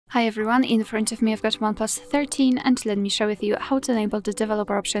Hi everyone, in front of me I've got OnePlus 13 and let me share with you how to enable the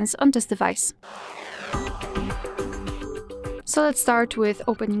developer options on this device. So let's start with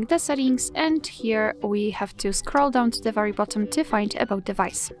opening the settings, and here we have to scroll down to the very bottom to find about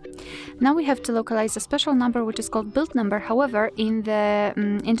device. Now we have to localize a special number which is called build number. However, in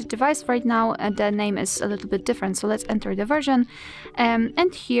the device right now the name is a little bit different, so let's enter the version.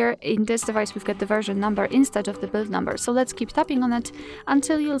 And here in this device we've got the version number instead of the build number. So let's keep tapping on it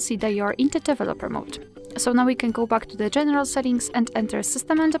until you'll see that you're in the developer mode. So now we can go back to the general settings and enter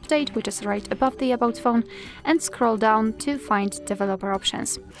system and update, which is right above the about phone, and scroll down to find developer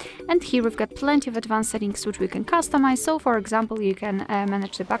options. And here we've got plenty of advanced settings which we can customize. So for example, you can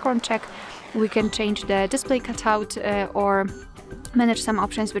manage the background check, we can change the display cutout or manage some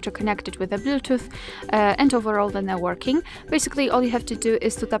options which are connected with the Bluetooth and overall the networking. Basically all you have to do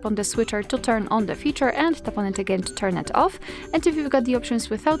is to tap on the switcher to turn on the feature and tap on it again to turn it off. And if you've got the options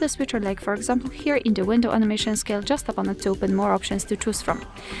without the switcher, like for example here in the window animation scale, just tap on it to open more options to choose from.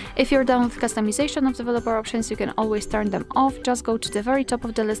 If you're done with customization of developer options, you can always turn them off. Just go to the very top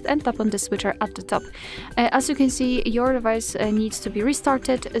of the list and tap on the switcher at the top. As you can see, your device needs to be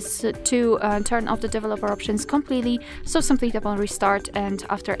restarted to turn off the developer options completely, so simply tap on restart, and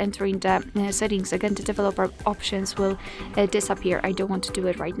after entering the settings again, the developer options will disappear. I don't want to do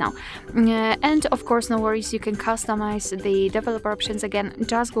it right now. And of course, no worries, you can customize the developer options again.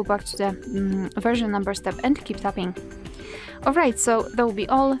 Just go back to the version number step and keep tapping. Alright, so that will be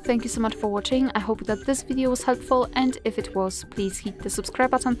all. Thank you so much for watching. I hope that this video was helpful, and if it was, please hit the subscribe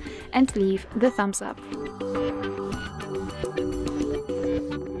button and leave the thumbs up.